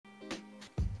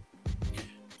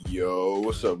Yo,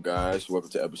 what's up, guys? Welcome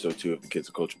to episode 2 of the Kids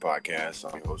of Culture podcast.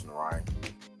 I'm your host, Ryan.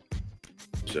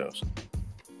 Yourselves.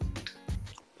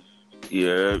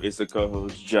 Yeah, it's the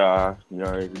co-host, Ja. You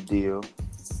already the deal.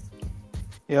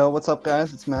 Yo, what's up,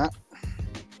 guys? It's Matt.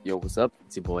 Yo, what's up?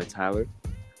 It's your boy Tyler.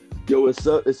 Yo, what's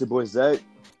up? It's your boy Zach.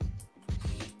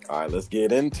 All right, let's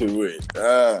get into it.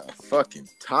 Fucking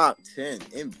top 10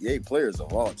 NBA players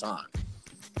of all time.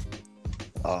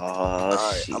 All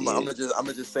right, Shit. I'm gonna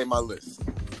just say my list.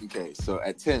 Okay, so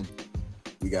at 10,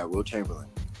 we got Will Chamberlain.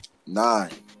 9,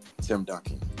 Tim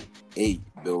Duncan. 8,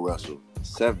 Bill Russell.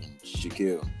 7,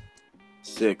 Shaquille.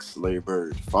 6, Larry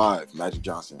Bird. 5, Magic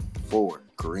Johnson. 4,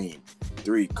 Kareem.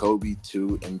 3, Kobe.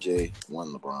 2, MJ.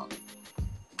 1, LeBron.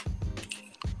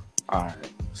 All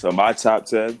right. So my top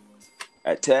 10.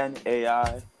 At 10,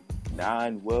 AI.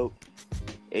 9, Wilt.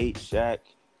 8, Shaq.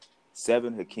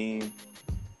 7, Hakeem.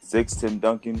 6, Tim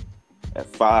Duncan. At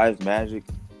 5, Magic.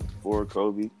 4,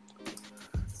 Kobe.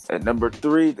 At number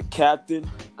 3, the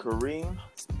captain, Kareem.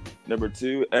 Number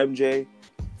 2, MJ.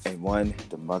 And 1,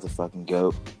 the motherfucking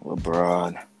GOAT,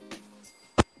 LeBron.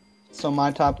 So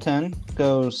my top 10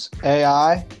 goes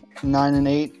AI. 9 and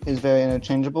 8 is very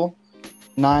interchangeable.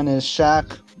 9 is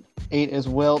Shaq. 8 is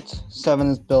Wilt. 7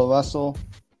 is Bill Russell.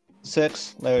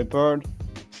 6, Larry Bird.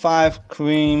 5,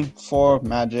 Kareem. 4,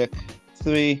 Magic.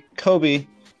 3, Kobe.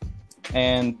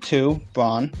 And 2,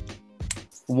 Bron.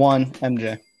 1,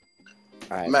 MJ.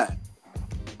 All right. Matt,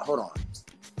 hold on.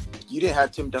 You didn't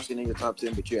have Tim Duncan in your top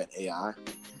 10, but you had AI.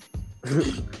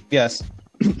 Yes.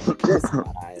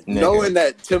 Knowing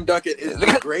that Tim Duncan is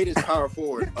the greatest power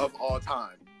forward of all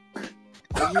time.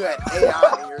 And you had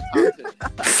AI in your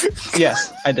top 10.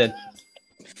 Yes, I did.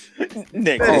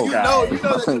 Nigga. Man, you know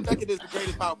that Tim Duncan is the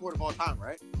greatest power forward of all time,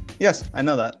 right? Yes, I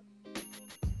know that.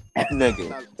 Nigga.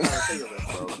 Tyler, say your list,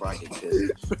 bro, before I get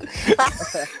pissed.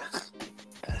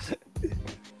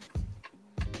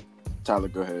 Tyler,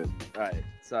 go ahead. All right.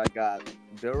 So I got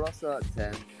Bill Russell at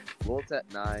 10, Wilt at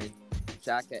 9,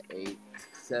 Shaq at 8,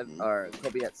 7, or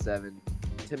Kobe at 7,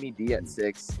 Timmy D at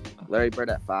 6, Larry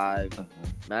Bird at 5,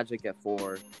 Magic at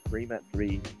 4, Kareem at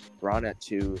 3, Bron at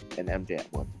 2, and MJ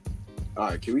at 1. All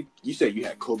right, you said you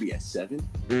had Kobe at 7?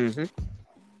 Mm-hmm.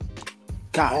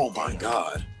 God. Oh my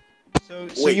God. So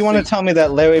Wait, you want so- to tell me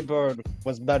that Larry Bird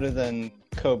was better than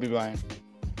Kobe Bryant?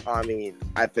 I mean,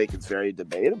 I think it's very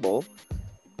debatable.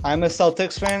 I'm a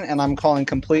Celtics fan, and I'm calling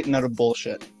complete and utter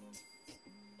bullshit.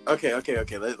 Okay.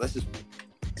 Let's just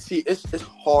see. It's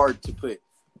hard to put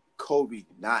Kobe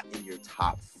not in your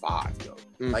top 5 though.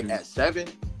 Mm-hmm. Like at 7,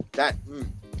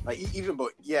 even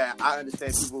but yeah, I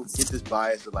understand people get this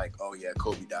bias of like, oh yeah,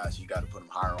 Kobe died, so you got to put him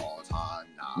higher all the time.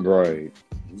 Nah, Right.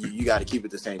 you got to keep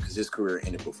it the same because his career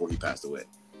ended before he passed away.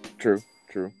 True.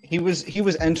 He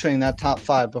was entering that top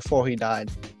 5 before he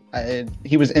died.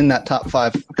 He was in that top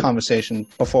 5 conversation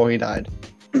before he died.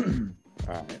 All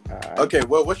right. Okay,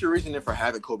 well, what's your reasoning for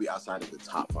having Kobe outside of the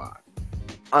top 5?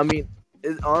 I mean,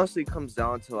 it honestly comes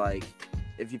down to, like,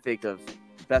 if you think of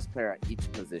best player at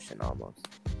each position almost.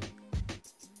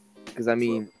 Because, I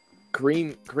mean,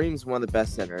 Kareem's one of the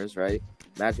best centers, right?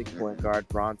 Magic point guard,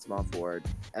 Bron small forward,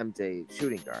 MJ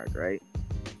shooting guard, right?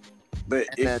 But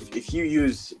if you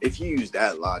use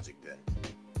that logic, then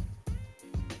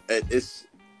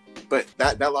but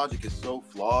that logic is so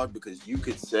flawed because you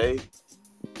could say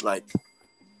like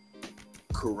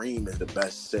Kareem is the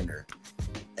best center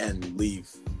and leave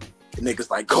niggas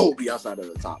like Kobe outside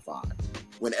of the top 5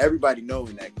 when everybody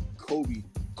knowing that Kobe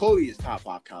is top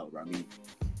 5 caliber. I mean,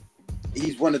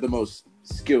 he's one of the most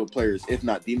skilled players, if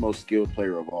not the most skilled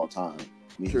player of all time.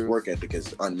 I mean, his work ethic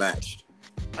is unmatched.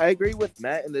 I agree with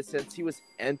Matt in the sense he was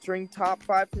entering top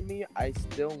 5 for me. I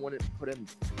still wouldn't put him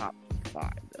top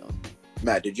 5 though.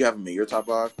 Matt, did you have him in your top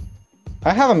 5?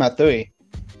 I have him at 3.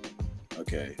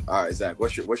 Okay. All right, Zach,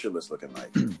 what's your list looking like?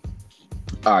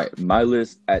 All right, my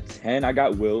list at 10, I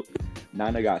got Wilt.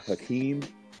 9, I got Hakeem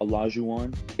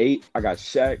Olajuwon. 8, I got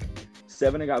Shaq.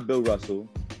 7, I got Bill Russell.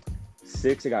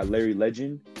 6, I got Larry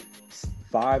Legend.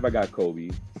 5, I got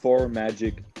Kobe. 4,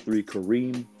 Magic. 3,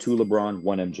 Kareem. 2, LeBron.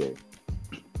 1, MJ.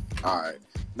 All right.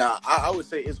 Now, I would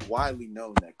say it's widely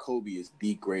known that Kobe is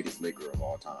the greatest Laker of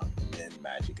all time, and then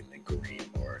Magic, and then Kareem.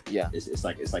 Or Yeah. it's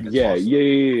like a Yeah.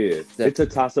 toss-up. It's a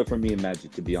toss-up for me and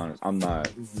Magic, to be honest. I'm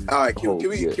not. All right. Can Oh,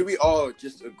 we yeah. can we all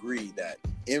just agree that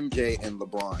MJ and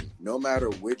LeBron, no matter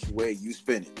which way you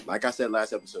spin it, like I said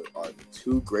last episode, are the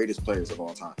 2 greatest players of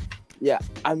all time? Yeah,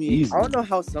 I mean, Easy. I don't know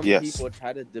how some Yes. people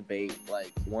try to debate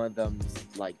like one of them's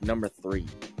like number 3.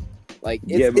 Like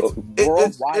Yeah, it's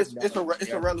worldwide. It's known.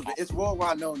 irrelevant. It's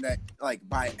worldwide known that like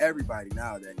by everybody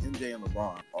now that MJ and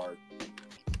LeBron are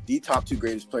the top 2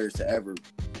 greatest players to ever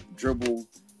dribble,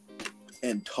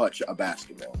 and touch a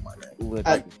basketball, my man.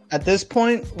 Literally. At this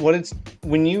point,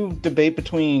 when you debate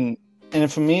between,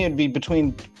 and for me it'd be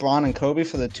between Bron and Kobe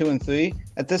for the 2 and 3.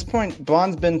 At this point,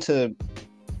 Bron's been to,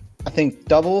 I think,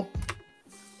 double.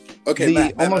 Okay,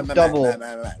 Matt, double.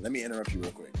 Matt, let me interrupt you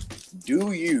real quick.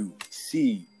 Do you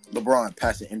see LeBron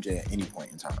passing MJ at any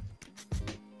point in time?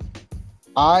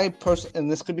 I personally,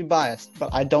 and this could be biased, but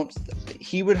I don't.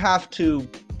 He would have to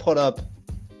put up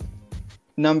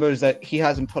numbers that he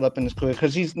hasn't put up in his career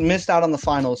because he's missed out on the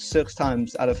finals 6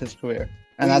 times out of his career,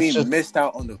 and What do that's you mean just missed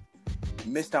out on the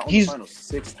finals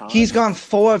 6 times. he's gone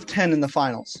 4 of 10 in the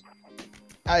finals.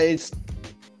 It's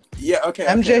Yeah, okay.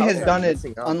 MJ okay, has okay. done it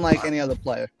missing out. unlike any other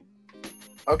player.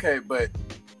 Okay, but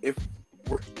if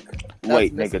we're,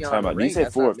 Wait, That's nigga, missing out time on out. the You ring. said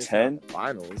That's 4 not of missing out on 10? the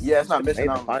Finals. yeah, it's not Just missing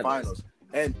made out on the finals.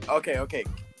 And okay,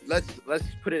 let's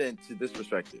put it into this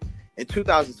perspective. In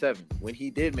 2007, when he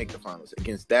did make the finals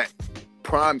against that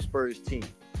prime Spurs team,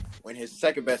 when his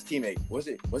second best teammate was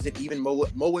it even Mo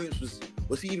Williams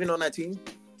was he even on that team?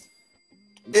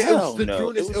 Hell the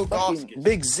no. It Jonas was fucking Ilgauskas.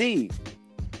 Big Z.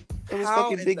 It was How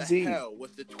fucking in Big the Z. hell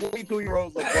was the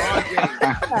 22-year-old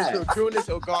LeBron James, Jonas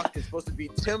Ilgauskas, supposed to be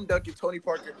Tim Duncan, Tony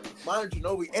Parker, Manu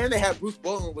Ginobili, and they had Bruce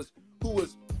Bowen who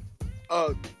was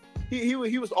he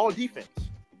was all defense.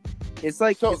 It's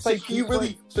like So it's like can you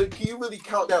really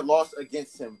count that loss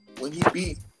against him when he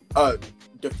beat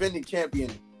defending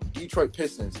champion Detroit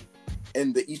Pistons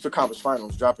in the Eastern Conference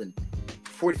Finals, dropping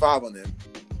 45 on them?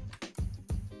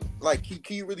 Like,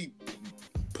 can you really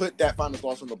put that finals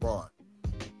loss on LeBron?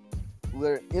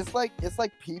 It's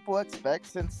like people expect,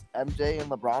 since MJ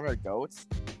and LeBron are GOATs,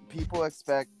 people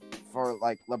expect for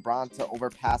like LeBron to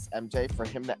overpass MJ, for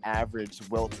him to average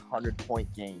Wilt's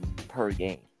 100-point game per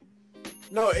game.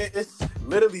 No, it's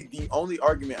literally the only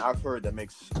argument I've heard that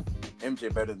makes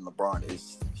MJ better than LeBron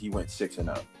is he went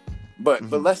 6-0. But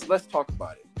let's talk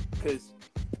about it, because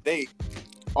they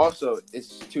also,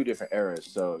 it's 2 different eras.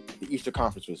 So the Eastern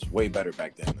Conference was way better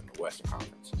back then than the Western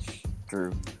Conference.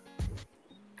 True.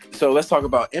 So let's talk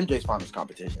about MJ's finals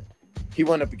competition. He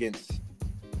went up against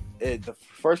the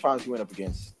first finals he went up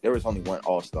against. There was only one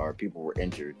All-Star. People were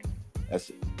injured. That's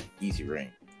an easy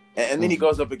ring. And then he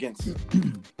goes up against.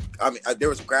 I mean, there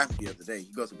was a graphic the other day.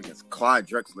 He goes up against Clyde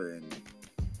Drexler and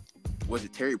was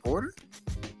it Terry Porter?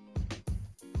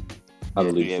 I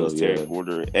believe It so. was Terry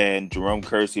Porter and Jerome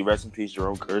Kersey. Rest in peace,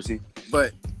 Jerome Kersey.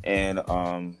 But And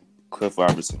Cliff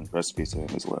Robertson. Rest in peace to him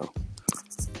as well.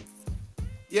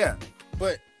 yeah,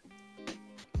 but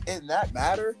in that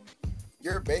matter,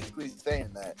 you're basically saying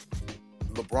that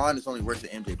LeBron is only worse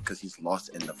than MJ because he's lost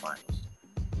in the finals.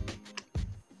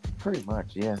 Pretty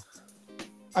much, yeah.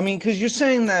 I mean, because you're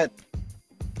saying that.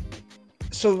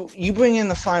 So you bring in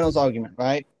the finals argument,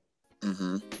 right?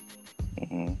 Mm-hmm.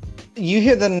 Mm-hmm. You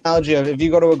hear the analogy of if you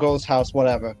go to a girl's house,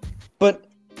 whatever. But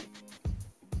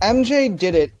MJ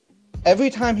did it every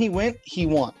time he went, he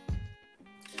won.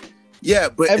 Yeah,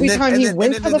 but Every time he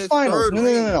went to the his finals, third no.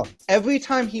 ring- Every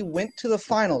time he went to the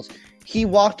finals, he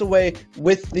walked away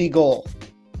with the goal.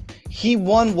 He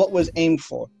won what was aimed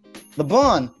for.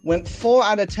 LeBron went 4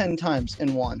 out of 10 times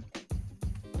and won.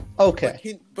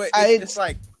 Okay. But it's- it's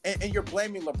like, and you're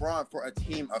blaming LeBron for a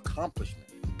team accomplishment.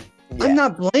 I'm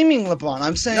not blaming LeBron.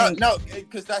 I'm saying No,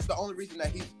 because that's the only reason that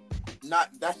he's not.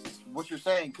 That's what you're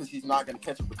saying, because he's not going to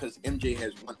catch up, because MJ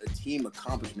has won a team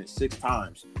accomplishment 6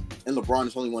 times, and LeBron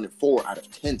has only won it 4 out of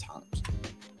 10 times.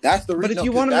 That's the reason. But if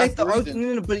you want to make the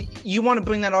argument, but you want to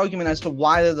bring that argument as to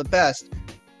why they're the best.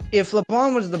 If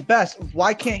LeBron was the best,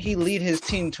 why can't he lead his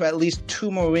team to at least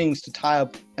 2 more rings to tie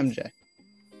up MJ?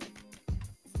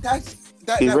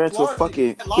 He ran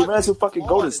to fucking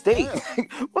Golden State.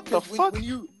 What the fuck?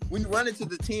 When you run into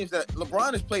the teams that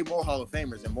LeBron has played more Hall of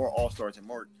Famers and more All-Stars and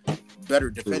more better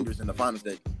defenders in the finals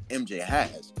that MJ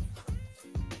has.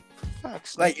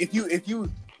 Like if you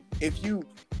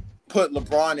put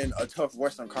LeBron in a tough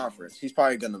Western Conference, he's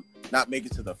probably gonna not make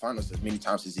it to the finals as many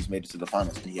times as he's made it to the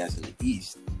finals than he has in the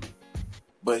East.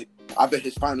 But I bet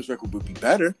his finals record would be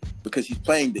better because he's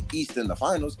playing the East in the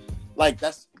finals. Like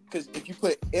that's because if you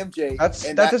put MJ,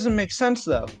 That doesn't make sense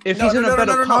though. If No, he's in no, a no,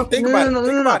 better no, no, conference, think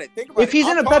about it. If he's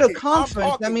in a better I'm conference,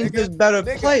 talking, that means nigga. there's better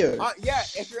Nigga, players. Yeah,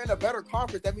 if you're in a better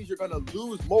conference, that means you're gonna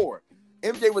lose more.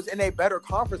 MJ was in a better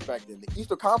conference back then. The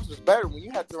Eastern Conference was better when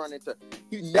you had to run into.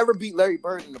 He never beat Larry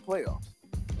Bird in the playoffs,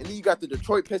 and then you got the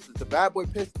Detroit Pistons, the bad boy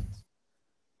Pistons.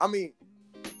 I mean,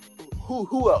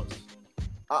 who else?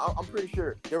 I'm pretty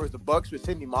sure there was the Bucks with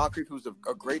Sidney Moncrief, who's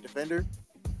a great defender.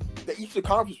 The Eastern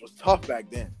Conference was tough back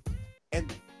then,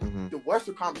 and the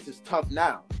Western Conference is tough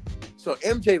now. So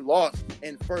MJ lost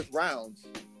in first rounds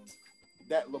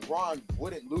that LeBron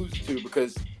wouldn't lose to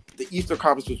because the Eastern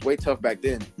Conference was way tough back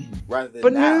then, rather than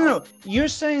But now. no. You're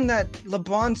saying that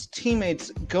LeBron's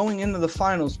teammates going into the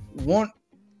finals weren't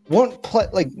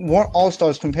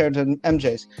all-stars compared to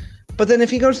MJ's. But then if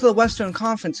he goes to the Western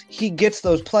Conference, he gets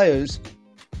those players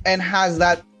and has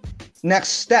that next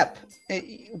step.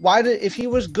 If he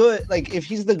was good, like if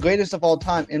he's the greatest of all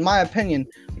time, in my opinion,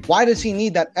 why does he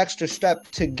need that extra step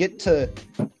to get to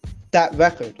that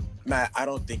record? Matt, I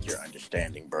don't think you're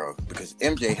understanding, bro. Because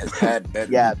MJ has had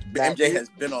better. Yeah, MJ has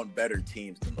been on better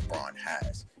teams than LeBron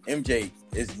has. MJ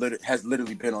has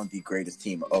literally been on the greatest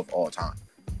team of all time.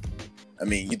 I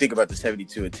mean, you think about the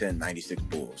 72-10 96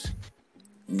 Bulls.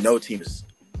 No team is,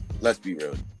 let's be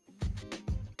real,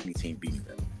 any team beating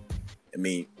them. I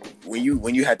mean, when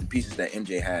you had the pieces that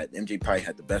MJ had, MJ probably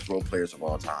had the best role players of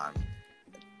all time,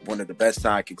 one of the best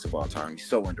sidekicks of all time. He's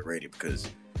so underrated because,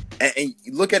 and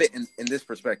you look at it in this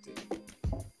perspective.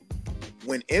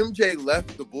 When MJ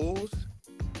left the Bulls,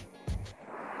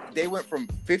 they went from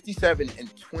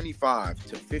 57-25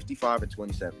 to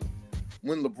 55-27.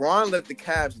 When LeBron left the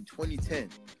Cavs in 2010,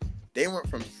 they went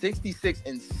from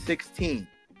 66-16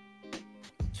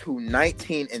 to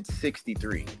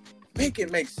 19-63. Make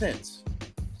it make sense.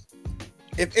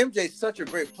 If MJ's such a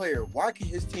great player, why can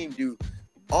his team do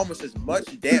almost as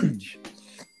much damage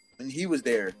when he was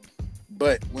there?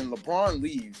 But when LeBron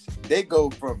leaves, they go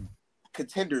from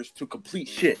contenders to complete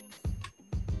shit.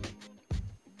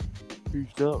 He's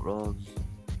not wrong.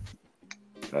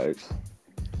 Thanks.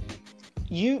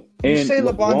 You And say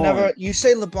LeBron- You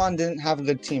say LeBron didn't have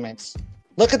good teammates.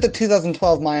 Look at the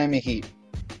 2012 Miami Heat.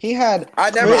 He had.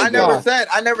 I never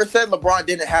Chris said LeBron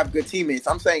didn't have good teammates.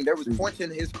 I'm saying there was points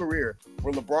in his career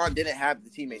where LeBron didn't have the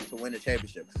teammates to win a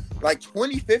championship. Like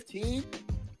 2015,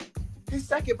 his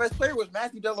second best player was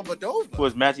Matthew Dellavedova.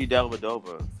 Was Matthew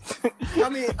Dellavedova. I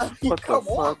mean, What the come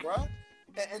on, fuck? bro.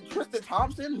 And Tristan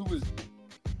Thompson, who was,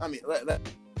 I mean,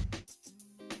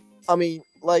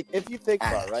 Like if you think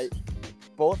about it, right,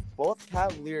 both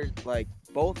Cavalier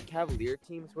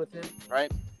teams with him,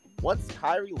 right? Once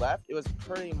Kyrie left, it was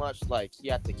pretty much like he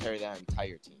had to carry that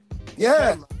entire team.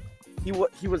 yeah. He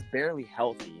was barely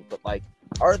healthy, but like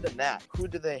other than that, who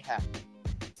do they have?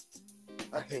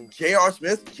 I mean, J.R.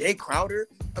 Smith, Jay Crowder.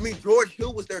 I mean, George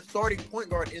Hill was their starting point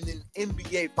guard in the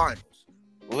NBA Finals.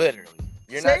 Literally,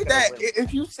 Say that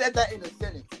if you said that in a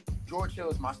sentence. George Hill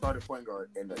is my starting point guard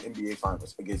in the NBA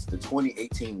Finals against the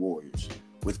 2018 Warriors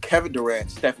with Kevin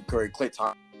Durant, Stephen Curry, Klay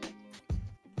Thompson.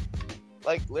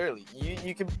 Like literally,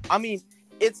 you can. I mean,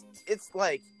 it's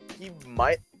like he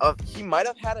might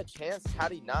have had a chance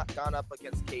had he not gone up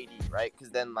against KD, right?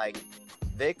 Because then like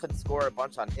they could score a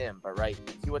bunch on him, but right,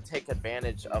 he would take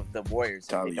advantage of the Warriors.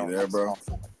 Tyler, if they you don't there, have bro? small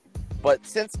forward. But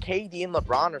since KD and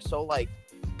LeBron are so like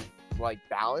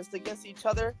balanced against each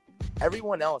other,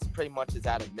 everyone else pretty much is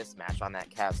at a mismatch on that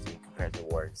Cavs team compared to the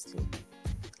Warriors team.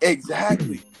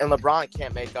 Exactly. And LeBron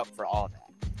can't make up for all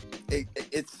that.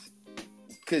 It's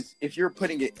because if you're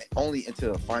putting it only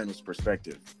into a finals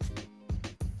perspective,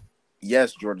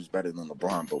 yes, Jordan's better than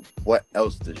LeBron, but what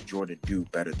else does Jordan do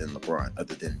better than LeBron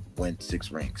other than win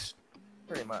 6 rings?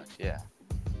 Pretty much, yeah.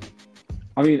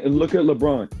 I mean, look at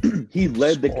LeBron. He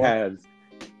led the Score. Cavs.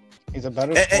 He's a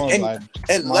better And- scorer and- by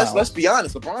And miles. let's be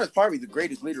honest, LeBron is probably the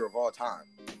greatest leader of all time,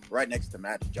 right next to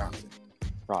Magic Johnson.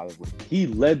 Probably. He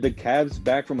led the Cavs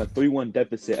back from a 3-1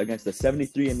 deficit against the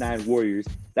 73-9 Warriors.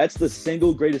 That's the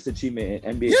single greatest achievement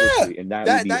in NBA history, and that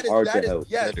would be hard to help.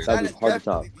 Yes, That that was is hard to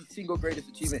top. definitely the single greatest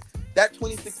achievement. That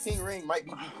 2016 ring might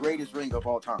be the greatest ring of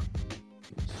all time.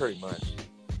 Pretty much.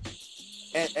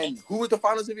 And who was the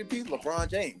Finals MVP? LeBron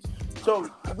James. So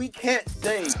we can't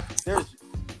say there's.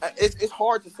 It's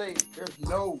hard to say there's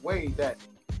no way that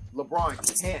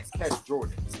LeBron can't catch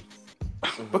Jordan.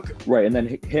 But Right, and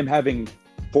then him having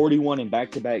 41 in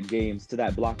back-to-back games to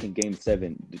that block in Game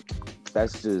 7.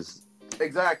 That's just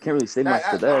exactly. can't really say much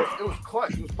to that. It was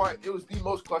clutch. It was the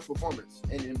most clutch performance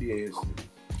in NBA history.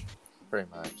 Pretty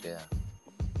much, yeah.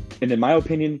 And in my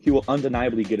opinion, he will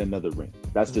undeniably get another ring.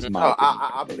 That's just my Oh,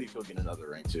 opinion. I believe he'll get another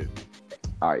ring too.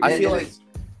 All right, I yeah. feel like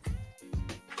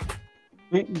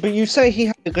But you say he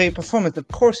had a great performance. Of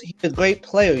course, he's a great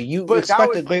player. You But that expect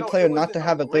was- a great no, player it not wasn't to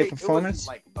have a great performance? It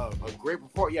wasn't like a great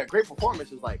performance. Yeah, great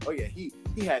performance is like, oh yeah, he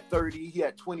had 30, he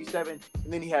had 27,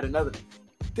 and then he had another.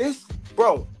 This,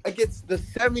 bro, against the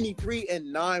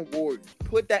 73-9 Warriors.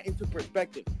 Put that into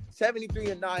perspective.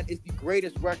 73-9 is the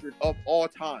greatest record of all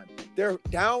time. They're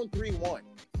down 3-1.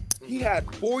 He had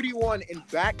 41 in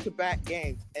back-to-back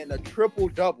games and a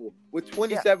triple-double with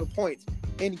 27 points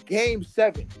in Game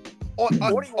 7.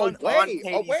 41 on away.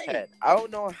 KD's head. I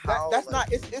don't know how. That's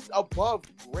not. It's above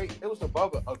great. It was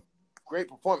above a great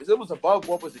performance. It was above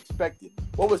what was expected.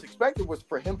 What was expected was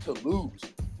for him to lose.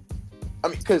 I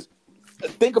mean, because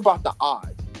think about the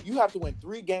odds. You have to win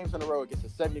 3 games in a row against a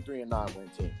 73-9 win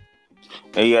team.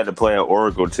 And you had to play at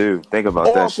Oracle too. Think about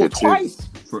Oracle that shit twice.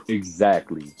 too.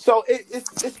 Exactly. So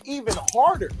it's even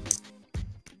harder.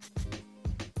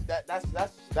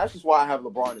 That's just why I have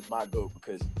LeBron as my GOAT,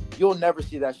 because you'll never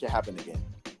see that shit happen again.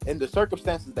 In the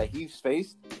circumstances that he's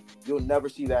faced, you'll never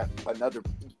see another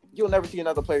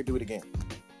player do it again.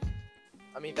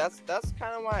 I mean, that's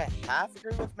kind of why I half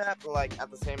agree with Matt, but like at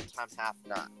the same time, half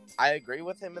not. I agree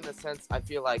with him in the sense I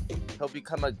feel like he'll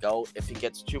become a GOAT if he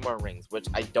gets 2 more rings, which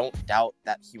I don't doubt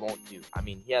that he won't do. I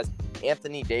mean, he has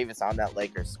Anthony Davis on that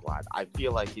Lakers squad. I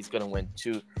feel like he's gonna win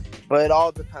 2, but it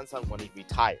all depends on when he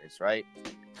retires, right?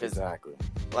 Exactly.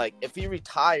 Like if he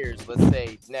retires, let's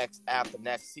say after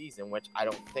next season, which I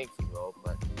don't think he will,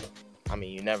 but I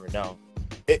mean, you never know.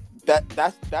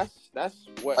 That's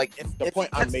what Like if the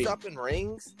point he I gets made. up in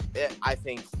rings, I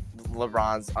think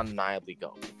LeBron's undeniably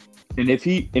GOAT. And if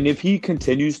he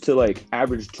continues to like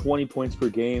average 20 points per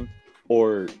game,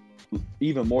 or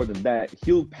even more than that,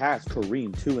 he'll pass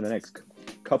Kareem too in the next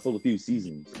couple of few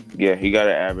seasons. Yeah, he got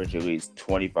to average at least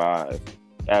 25.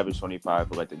 Average 25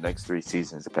 for like the next 3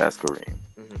 seasons to pass Kareem.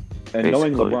 And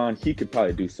knowing Basically. LeBron, he could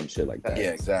probably do some shit like that.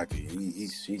 Yeah, exactly.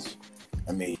 He's.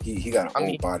 I mean, he got an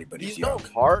old body, but he's no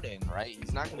young. Harden, right?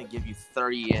 He's not going to give you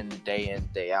 30 in,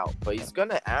 day out, but he's going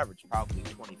to average probably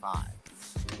 25.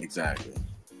 Exactly.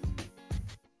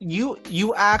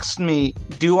 You asked me,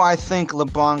 do I think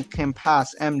LeBron can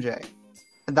pass MJ?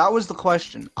 That was the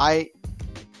question. I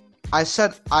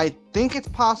said I think it's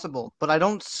possible, but I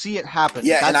don't see it happen.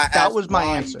 Yeah, and that was my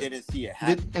why answer. You didn't see it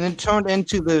happen. And it turned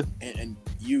into the And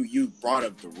you brought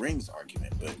up the rings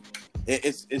argument, but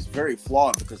it's very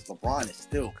flawed because LeBron is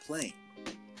still playing.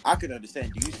 I could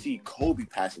understand. Do you see Kobe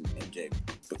passing MJ?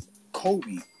 But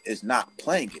Kobe is not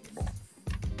playing anymore.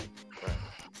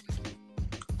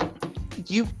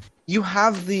 you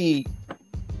have the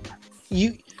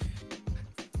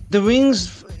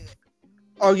rings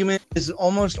argument is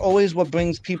almost always what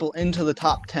brings people into the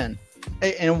top 10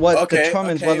 and what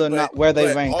determines whether or not where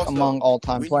they rank also, among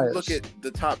all-time when players. You look at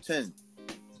the top 10.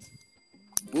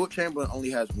 Will Chamberlain only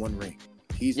has 1 ring.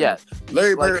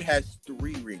 Larry Bird has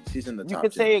 3 rings. He's in the top 10. You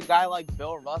could say a guy like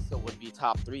Bill Russell would be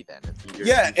top 3 then.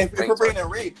 If we're bringing in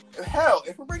rings. Hell,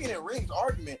 if we're bringing in rings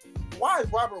argument, why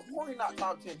is Robert Horry not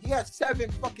top 10? He has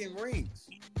 7 fucking rings.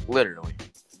 Literally.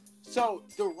 So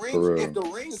if the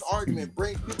rings argument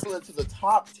brings people into the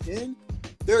top 10,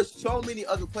 there's so many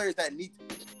other players that need.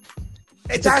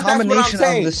 It's a combination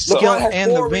of the skill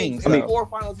and the rings. I mean, 4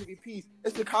 Finals MVPs.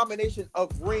 It's the combination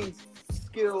of rings,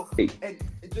 skill, and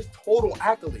just total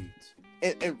accolades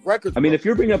and records. I mean, if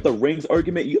you're bringing up the rings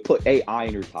argument, you put AI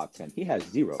in your top 10. He has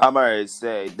 0. I'm already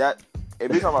say that.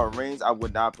 If you're talking about rings, I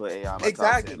would not put AI in my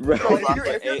top 10. Right. So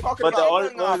if you're talking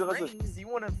about rings, you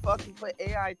want to fucking put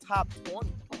AI top 20.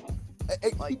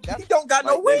 He don't got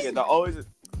no rings.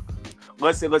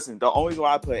 Listen. The only reason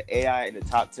why I put AI in the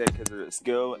top 10 because of the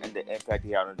skill and the impact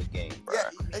he had on the game, bro.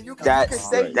 Yeah, and you can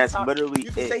That's top, literally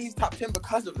you can say he's top 10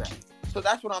 because of that. So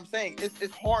that's what I'm saying.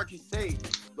 It's hard to say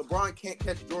LeBron can't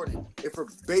catch Jordan if we're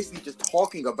basically just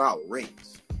talking about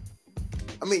rings.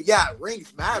 I mean, yeah,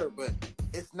 rings matter, but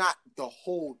it's not the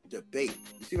whole debate.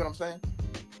 You see what I'm saying?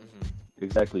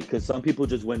 Exactly, because some people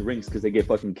just win rings because they get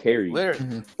fucking carried,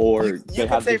 Literally. or they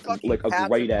have this, like a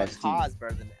great ass team.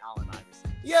 Better than Allen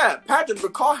Iverson. Yeah, Patrick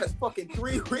McCaw has fucking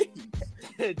 3 rings.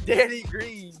 Danny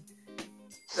Green,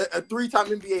 a 3-time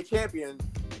NBA champion.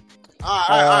 All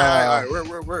right.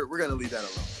 We're gonna leave that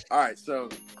alone. All right, so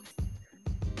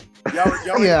y'all ready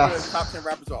for the top 10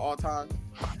 rappers of all time?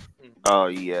 Oh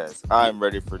yes, I am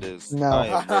ready for this. No. I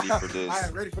am ready for this. I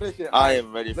am ready for this shit. I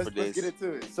am ready for Let's this. get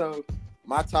into it. So,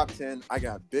 my top 10, I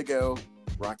got Big L,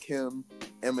 Rakim,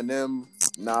 Eminem,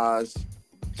 Nas,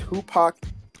 Tupac,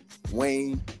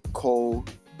 Wayne, Cole,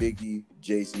 Biggie,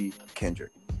 Jay-Z,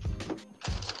 Kendrick.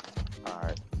 All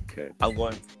right. Okay. I'm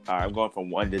going from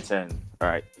 1 to 10. All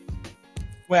right.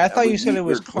 Wait, I thought you said it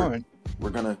was current. We're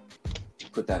gonna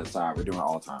put that aside. We're doing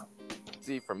all time.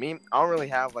 See, for me, I don't really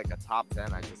have like a top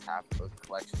 10. I just have a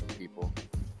collection of people.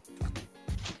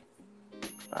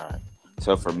 All right.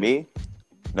 So for me,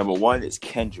 number 1 is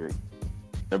Kendrick.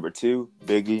 Number 2,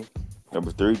 Biggie.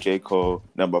 Number 3, J. Cole.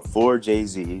 Number 4,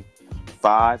 Jay-Z.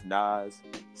 5, Nas.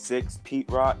 6,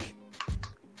 Pete Rock.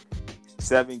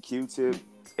 7, Q-Tip.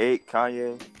 8,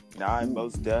 Kanye. 9,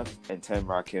 Mos Def. And 10,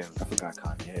 Rakim. I forgot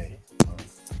Kanye. Yeah.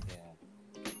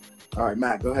 All right,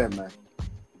 Matt, go ahead, man.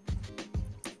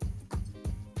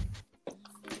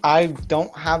 I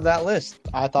don't have that list.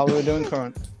 I thought we were doing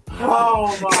current.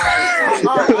 Oh my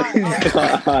God.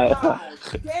 God.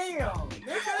 Damn,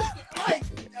 nigga. Like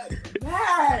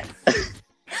that.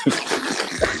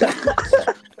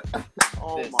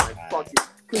 Oh This my guy. fucking.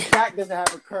 Because Shaq doesn't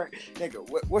have a current. Nigga,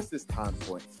 what's this time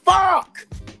point? Fuck!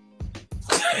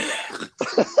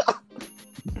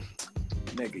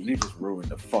 Nigga, you just ruined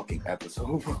the fucking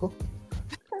episode, bro.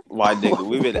 Why, nigga?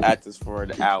 We've been at this for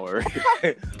an hour.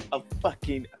 A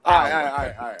fucking All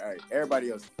hour. right.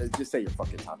 Everybody else, just say your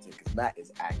fucking top 10, because Matt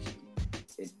is actually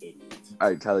an idiot. All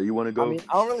right, Tyler, you want to go? I mean,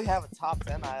 I don't really have a top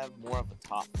 10. I have more of a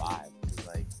top 5. 'Cause,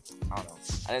 like, I don't know.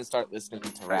 I didn't start listening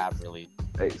to rap really.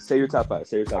 Hey, say your top 5.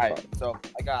 Say your top All right, 5. so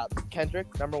I got Kendrick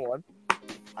number 1.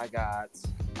 I got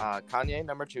Kanye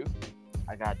number 2.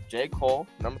 I got J. Cole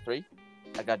number 3.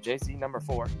 I got Jay-Z number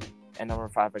 4, and number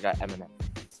 5 I got Eminem.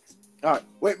 All right,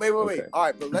 wait. Okay. All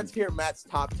right, but let's hear Matt's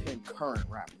top 10 current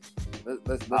rappers.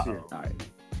 Let's hear it. All right.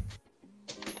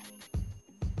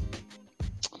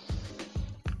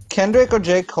 Kendrick or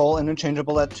J. Cole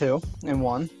interchangeable at 2 and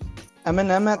 1.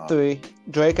 Eminem at 3.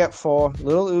 Drake at 4.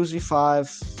 Lil Uzi 5.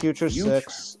 Future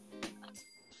 6.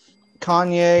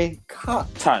 Kanye.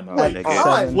 Time out, Wait, nigga.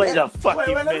 seven. Wait a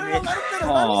fucking Wait, minute.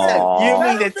 Aw. You mean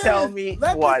Let to him tell finish. me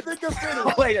Let what? this nigga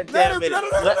finish. Wait a damn minute.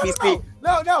 Let me speak.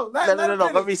 No. No.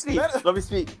 Let me speak. Let me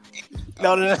speak.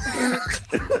 No. Can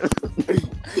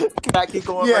I keep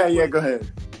going? Yeah, right quick? go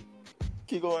ahead.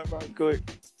 Keep going, bro. Good.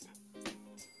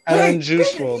 And then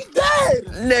Juice nigga, WRLD. he dead.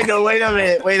 Nigga,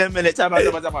 wait a minute. Time out.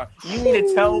 You mean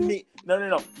to tell me?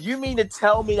 No. You mean to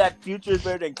tell me that Future is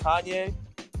better than Kanye?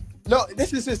 No,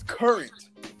 this is his current.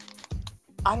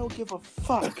 I don't give a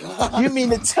fuck. You mean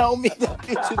to tell me that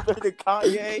Future is better than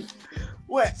Kanye?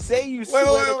 What? Say you swear.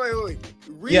 Wait.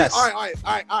 Yes. All right.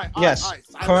 Yes. All right.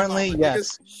 Silent Currently, niggas,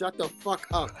 yes. Shut the fuck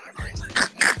up.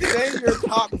 Say your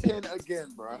top 10 again,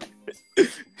 bro.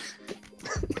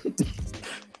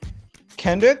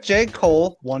 Kendrick, J.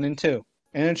 Cole 1 and 2.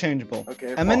 Interchangeable.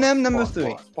 Okay. Eminem number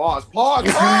 3. Pause.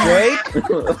 Drake.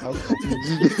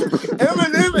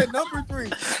 Eminem at number 3.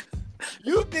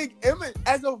 You think Eminem,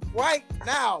 as of right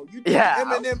now, you think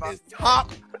Eminem is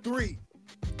top 3?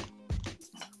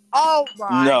 Oh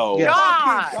my No. Yeah.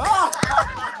 God! God.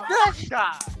 This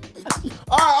guy!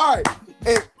 All right.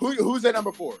 Hey, who's at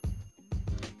number 4?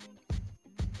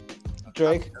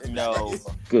 Drake. No.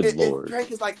 Good lord.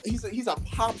 Drake is like he's a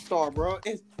pop star, bro.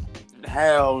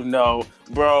 Hell no,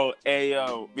 bro. Hey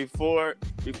yo, before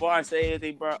I say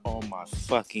anything, bro. Oh my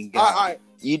fucking god. All right.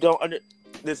 You don't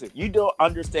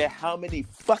understand how many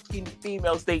fucking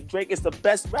females think Drake is the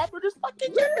best rapper this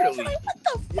fucking year. Like, what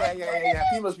the fuck? Yeah.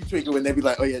 Females be tweaking when they be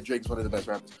like, "Oh yeah, Drake's one of the best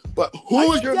rappers." But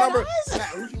who's your number? Matt,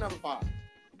 who's your number 5?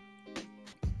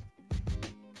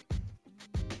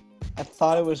 I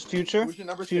thought it was Future. Who's your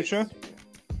number 6? Future.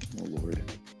 Oh lord.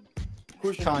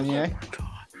 Who's your number Kanye. 7?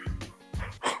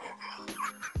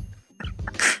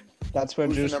 That's where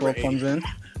Who's your Juice number WRLD comes 8? in.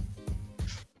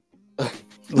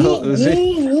 Lil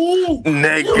Uzi.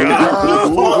 Nigga.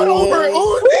 Over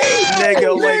Uzi? Nigga,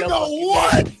 wait a Nigga, fucking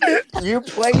what? You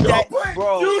played that, Wait,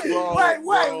 bro.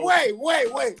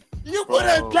 Wait. You put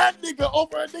that nigga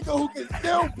over a nigga who can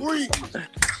still breathe.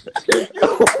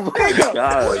 Oh my Nigga,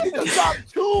 god. we just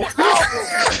dropped 2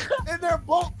 albums, and they're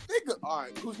both nigga. All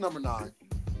right, who's number 9?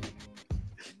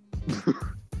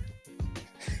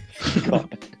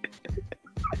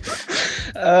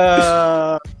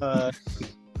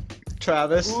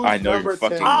 Travis. Who's I know number you're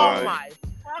fucking 10? lying. Oh my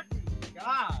fucking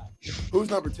God! Who's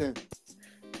number 10?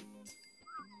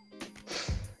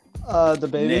 The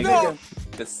baby. Nigga.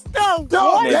 No. No,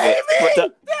 Don't nigga.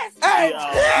 baby.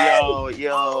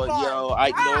 Yo, Oh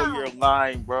I my know God. you're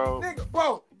lying, bro. Nigga,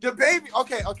 bro, the baby.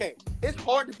 Okay. It's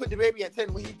hard to put the baby at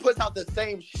 10 when he puts out the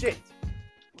same shit.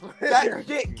 That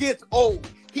shit gets old.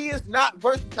 He is not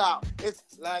versatile. It's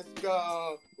let's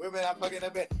go. Women are fucking a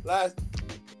bit. Let's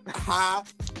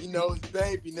you know it's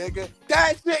baby, nigga.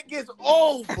 That shit gets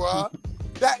old, bruh.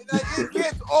 That it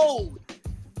gets old.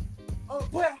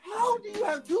 But how do you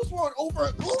have Juice WRLD over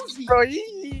Uzi? Bro,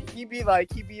 he be like,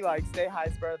 Stay High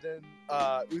is better than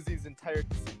Uzi's entire,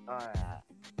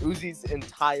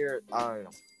 I don't know.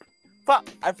 Fuck,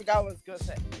 I forgot what I was gonna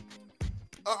say.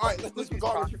 All right, let's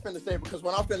disregard what you're finna say because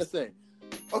what I'm finna say.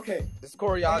 Okay, This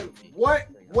choreography. what?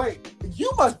 Wait,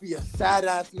 you must be a sad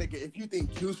ass nigga if you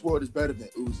think Juice WRLD is better than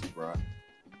Uzi, bro.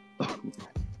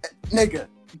 Nigga,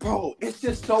 bro, it's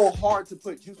just so hard to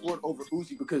put Juice WRLD over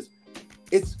Uzi because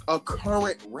it's a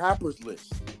current rappers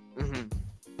list. Mm-hmm.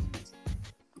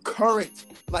 Current,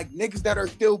 like niggas that are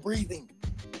still breathing.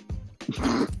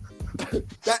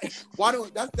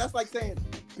 That's like saying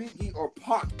Biggie or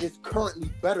Pac is currently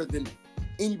better than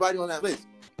anybody on that list.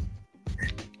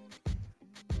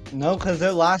 No, because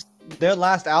their last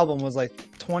album was like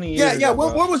 20 years Yeah, ago.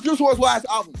 What bro. was Juice WRLD's last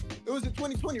album? It was in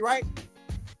 2020, right?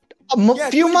 A Yeah,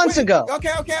 few 2020. months ago.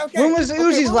 Okay. When was Okay,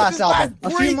 Uzi's when was last his album? A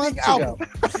few breathing months album? ago.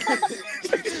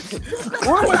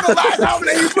 When was the last album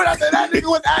that he put out there? That nigga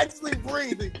was actually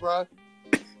breathing, bro.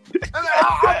 And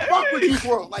I fuck with Juice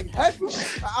WRLD. Like, heck,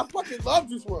 I fucking love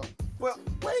Juice WRLD. But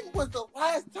when was the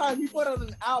last time he put out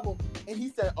an album and he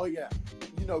said, oh yeah,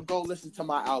 go listen to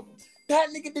my album? That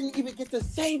nigga didn't even get to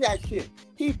say that shit.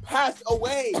 He passed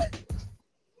away.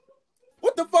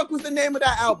 What the fuck was the name of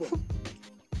that album?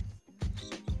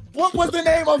 What was the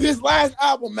name of his last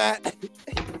album, Matt?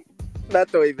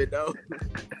 Matt don't even know.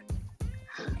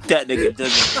 That nigga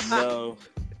doesn't know.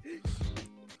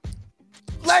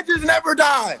 Legends Never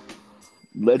Die.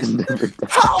 Legends never die.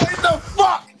 How in the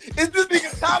fuck is this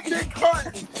nigga top 10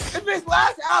 currently? If his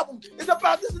last album is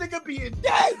about this nigga being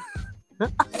dead.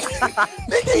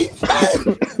 Nigga, he's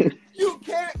dead. You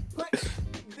can't put...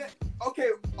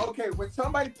 Okay, when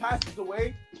somebody passes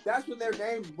away, that's when their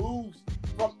name moves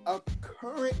from a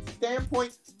current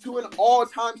standpoint to an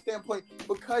all-time standpoint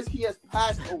because he has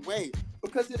passed away.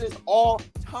 Because it is all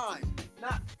time,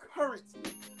 not currently.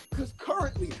 Because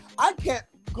currently, I can't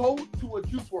go to a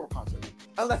Juice WRLD concert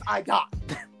unless I die.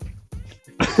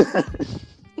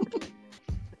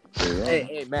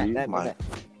 Hey, Matt, Jeez, Matt. Mike.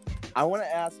 I want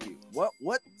to ask you,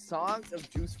 what songs of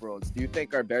Juice WRLD's do you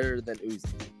think are better than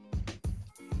Uzi's?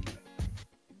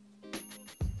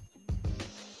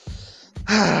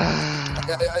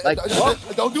 Like,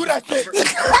 don't do that shit.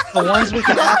 The ones we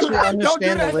can actually Don't do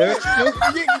understand the that lyrics shit.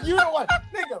 to. You know what,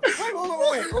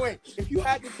 nigga? Wait. If you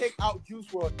had to take out Juice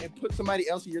WRLD and put somebody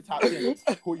else in your top 10,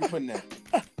 who are you putting in?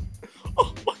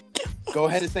 Oh my God. Go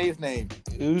ahead and say his name.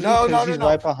 Uzi, No, 'cause he's no.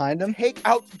 right behind him. Take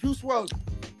out Juice WRLD.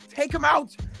 Take him out.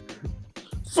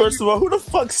 First of all, who the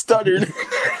fuck stuttered?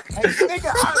 Hey,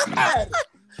 nigga, I'm mad.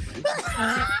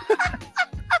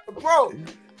 Bro.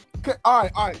 All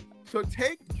right. So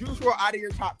take Juice WRLD out of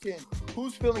your top 10.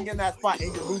 Who's filling in that spot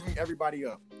and you're moving everybody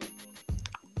up?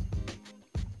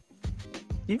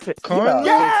 Currently?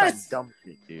 Yes! Dumb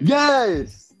shit, dude.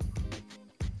 Yes.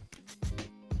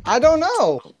 I don't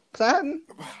know. 'Cause I hadn't.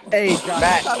 Hey, John,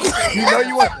 Matt, you know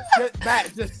you want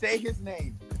Matt, just say his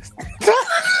name.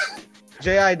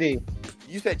 JID.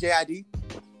 You said JID?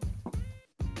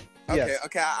 Okay, Yes.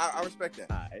 okay, I respect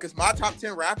that. Alright. Because my top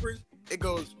 10 rappers, it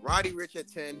goes Roddy Ricch at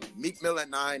 10, Meek Mill at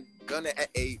 9, Gunna at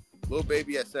 8, Lil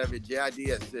Baby at 7, JID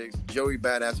at 6, Joey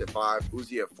Badass at 5,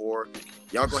 Uzi at 4.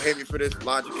 Y'all gonna hate me for this.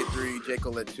 Logic at 3, J.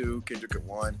 Cole at 2, Kendrick at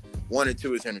 1. 1 and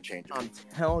 2 is interchangeable. I'm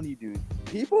telling you, dude.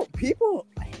 People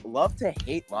love to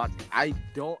hate Logic. I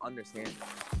don't understand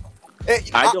it.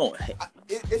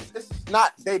 It's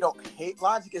not they don't hate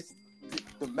Logic. It's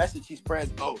the message he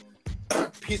spreads. Oh,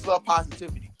 peace, love,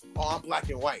 positivity. Oh, I'm black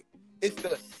and white. It's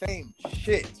the same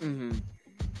shit. Mm-hmm.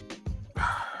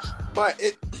 But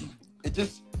it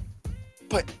just.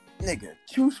 But nigga,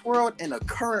 Juice WRLD in a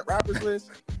current rappers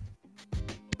list.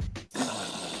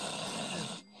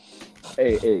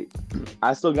 Hey,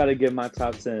 I still gotta give my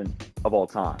top 10 of all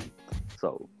time.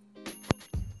 So,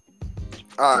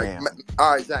 All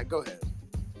right, Zach, go ahead.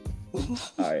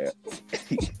 all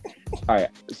right.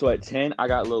 So at 10, I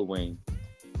got Lil Wayne.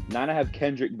 9, I have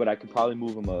Kendrick, but I could probably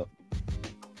move him up.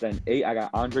 Then 8, I got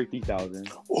Andre 3000.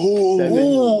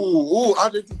 Ooh,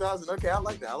 Andre 2000. Okay, I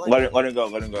like that. Let him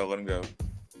go.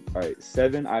 All right,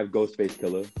 7, I have Ghostface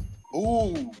Killer.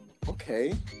 Ooh,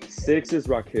 okay. 6 is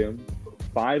Rakim.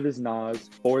 5 is Nas.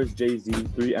 4 is Jay-Z.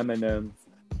 3 Eminem.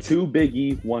 2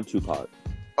 Biggie. 1 Tupac.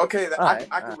 Okay, Alright,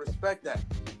 I can respect that.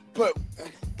 But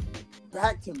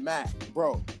back to Matt,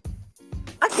 bro.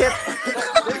 I can't.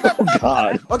 Oh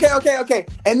God. Okay.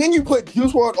 And then you put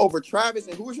Juice WRLD over Travis,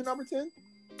 and who was your number 10?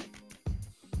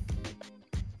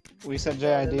 We said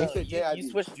JID. You said JID. You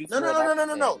switched Juice No.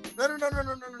 WRLD No.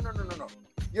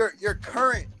 Your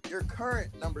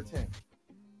current number 10.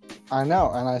 I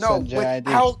know, and I said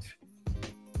JID.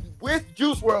 With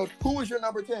Juice WRLD, who was your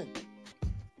number 10?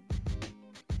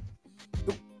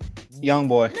 Young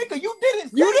boy. Nigga, you didn't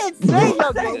say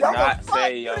Young Boy. He did not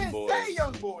say You Young didn't Boy. say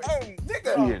Young Boy. Hey, He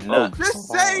Nigga, did not. just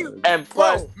say. And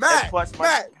plus, Bro, Matt,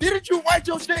 my didn't you write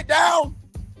your shit down?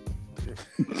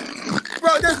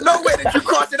 Bro, there's no way that you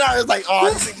crossed it out. It's like,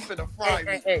 oh, this nigga's finna fry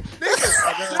me. Hey.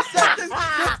 Nigga,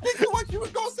 just think of what you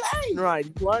was gonna say. Right,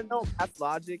 you want to know Matt's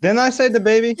logic? Didn't I say the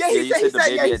baby? Yeah, he Yeah, you said the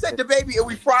baby said the baby, and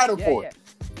we fried him for it.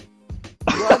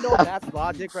 You want to know Matt's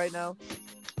logic right now?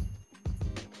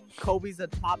 Kobe's a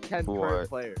top 10 What? current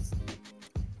players.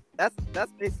 That's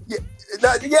basically.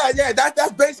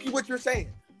 That's basically what you're saying.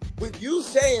 With you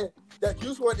saying that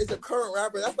Juice WRLD is a current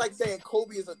rapper, that's like saying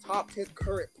Kobe is a top 10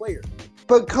 current player.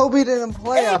 But Kobe didn't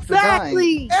play after dying.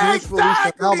 Juice released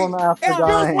an album after And Juice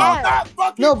dying. WRLD not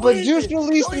fucking No, but breathing, Juice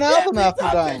released so an he can't album be after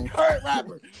touching dying. Current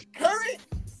rapper. Current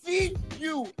CURRENT.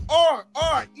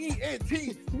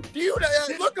 Do you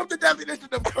look up the definition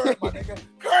of current, my nigga?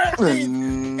 Current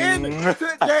means in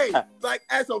today, like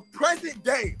as of present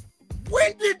day.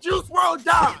 When did Juice WRLD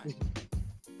die?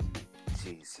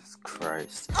 Jesus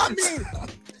Christ. I mean,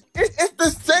 it's the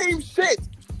same shit.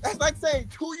 That's like saying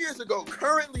 2 years ago,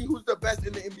 currently who's the best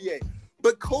in the NBA.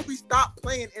 But Kobe stopped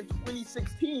playing in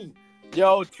 2016.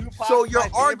 Yo, Tupac. So your my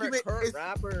favorite argument current is-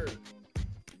 rapper.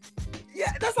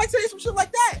 Yeah, that's like saying some shit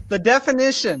like that. The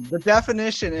definition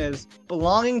is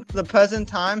belonging to the present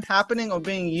time, happening or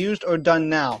being used or done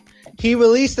now. He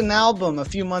released an album a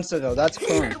few months ago. That's He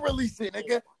current. didn't release it,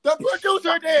 nigga. The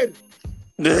producer did.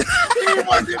 He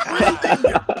wasn't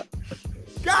breathing.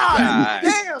 God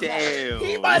damn. damn.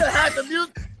 He might have had the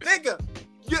music. Nigga,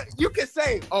 you can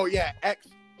say, oh yeah, X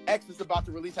is about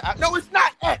to release an album. No, it's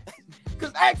not X.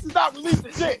 Because X is not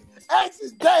releasing shit. X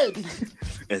is dead.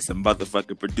 And some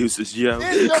motherfucking producers, yo.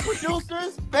 It's the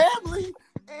producer's family.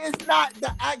 It's not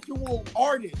the actual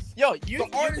artist. Yo, you The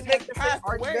can artist make has the passed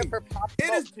argument away. for Pop It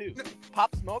Smoke is- too.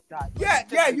 Pop Smoke died.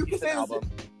 Yeah, you can say an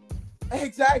this.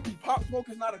 Exactly. Pop Smoke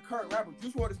is not a current rapper.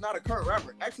 Juice WRLD is not a current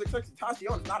rapper. XXX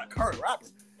Tentacion is not a current rapper.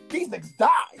 These niggas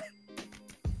died.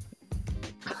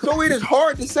 So it is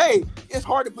hard to say. It's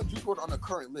hard to put Juice WRLD on the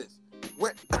current list.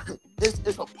 When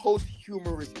it's a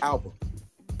posthumous album.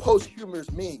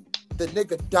 Posthumous mean the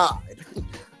nigga died.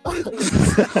 I mean,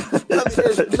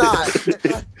 it's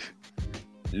not.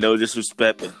 No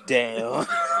disrespect, but damn.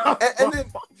 And then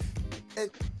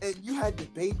and you had the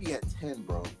baby at 10,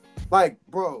 bro. Like,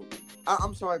 bro,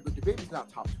 I'm sorry, but the baby's not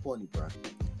top 20, bro.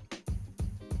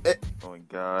 Oh my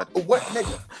God. What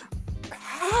nigga?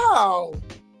 How?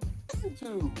 Listen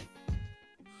to.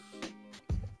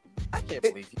 I can't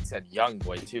believe he said young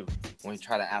boy too when we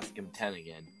try to ask him 10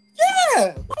 again.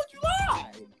 Yeah, why'd you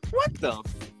lie? What the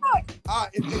fuck?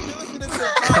 If you're listening to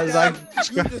the Cause I-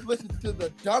 podcast, you just listen to the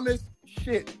dumbest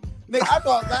shit. Nigga, I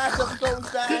thought last episode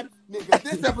was bad. Nigga,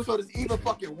 this episode is even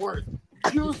fucking worse.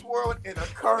 Juice WRLD in a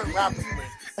current rapper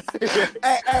list.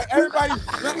 Hey, everybody,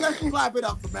 let's clap it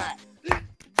up for Matt.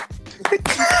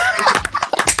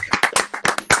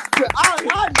 I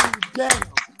knew, damn,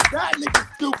 that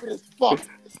nigga stupid as fuck.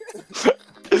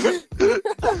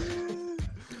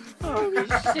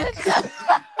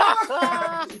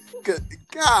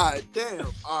 God damn.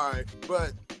 All right,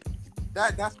 but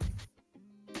that's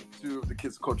to the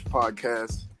Kids Culture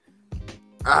Podcast.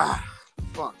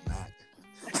 Fuck Matt.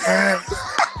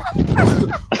 We're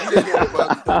getting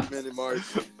about the 30-minute mark,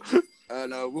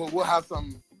 and we'll have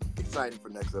something exciting for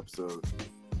next episode.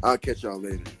 I'll catch y'all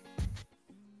later.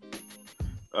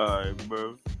 All right,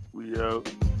 bro. We out.